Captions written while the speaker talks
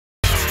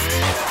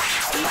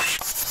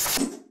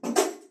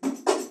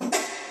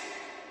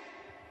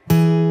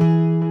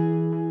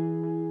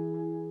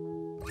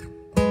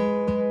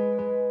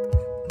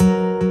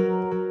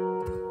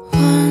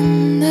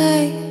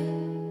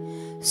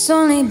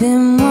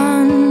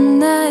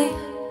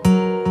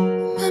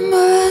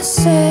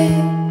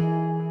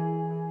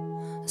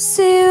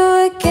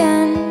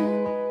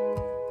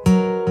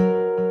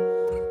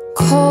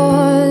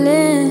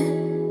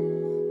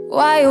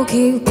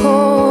keep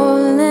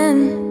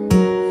calling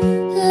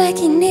like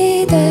you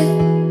need it,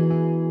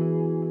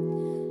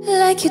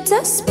 like you're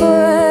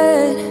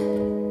desperate.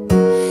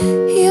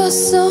 You're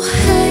so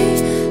high,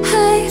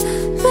 high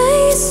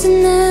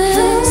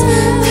maintenance,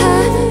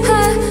 high,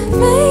 high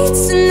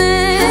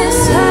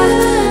maintenance, high,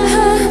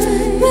 high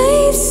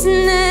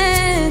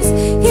maintenance.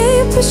 Yeah,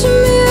 you're pushing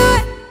me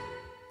away.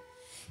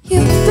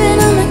 You've been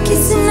on my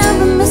kiss and I've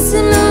been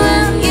messing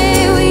around.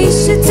 Yeah, we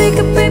should take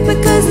a break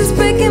because it's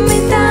breaking me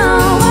down.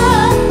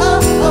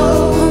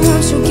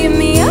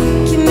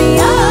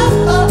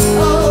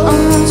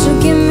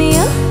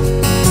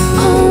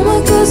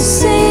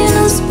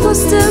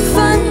 To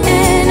fun,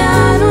 and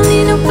I don't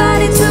need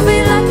nobody to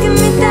be locking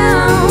me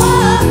down.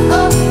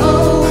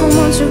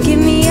 Won't you give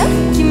me up,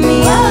 give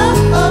me up?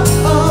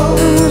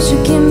 Won't you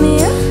give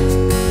me up?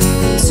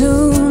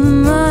 Too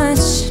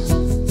much,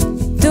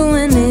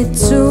 doing it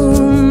too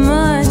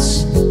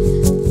much.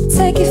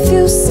 Take a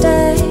few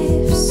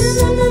steps,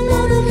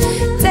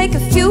 take a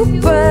few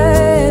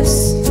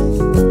breaths.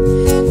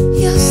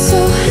 You're so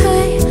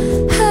high,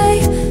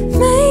 high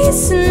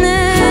maintenance.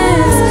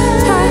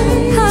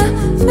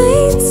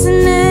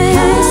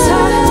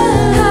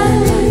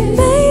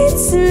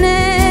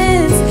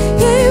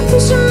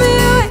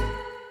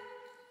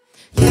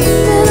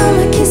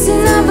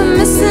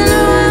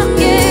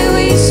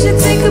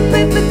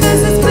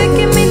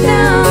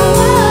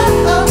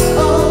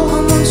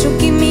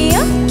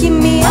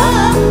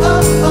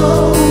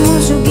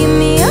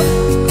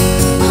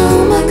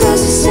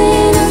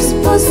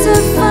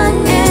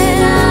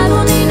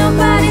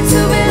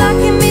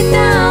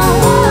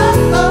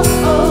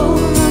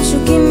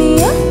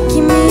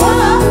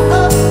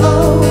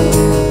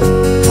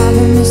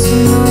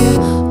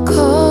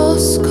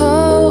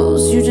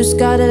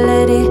 Gotta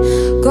let it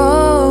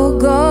go,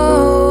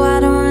 go. I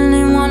don't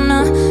really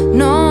wanna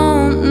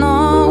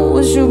know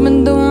what you've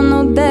been doing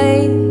all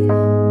day.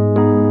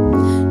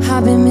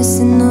 I've been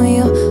missing all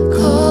your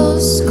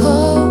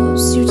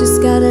calls. You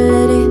just gotta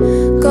let it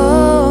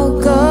go,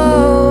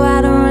 go.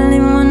 I don't really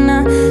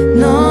wanna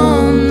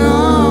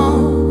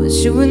know what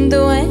you've been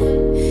doing.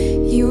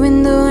 You've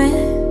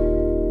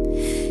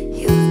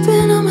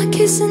been on my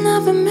kiss and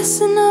I've been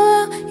messing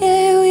around.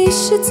 Yeah, we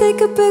should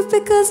take a break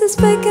because it's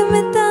breaking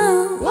me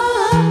down.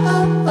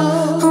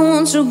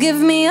 Won't you give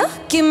me up,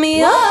 give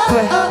me up?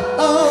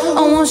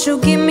 Won't you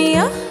give me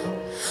up?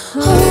 Oh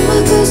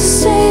my God, you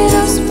said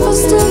I'm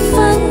supposed to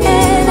find,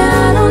 and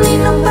I don't need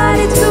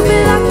nobody to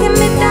be like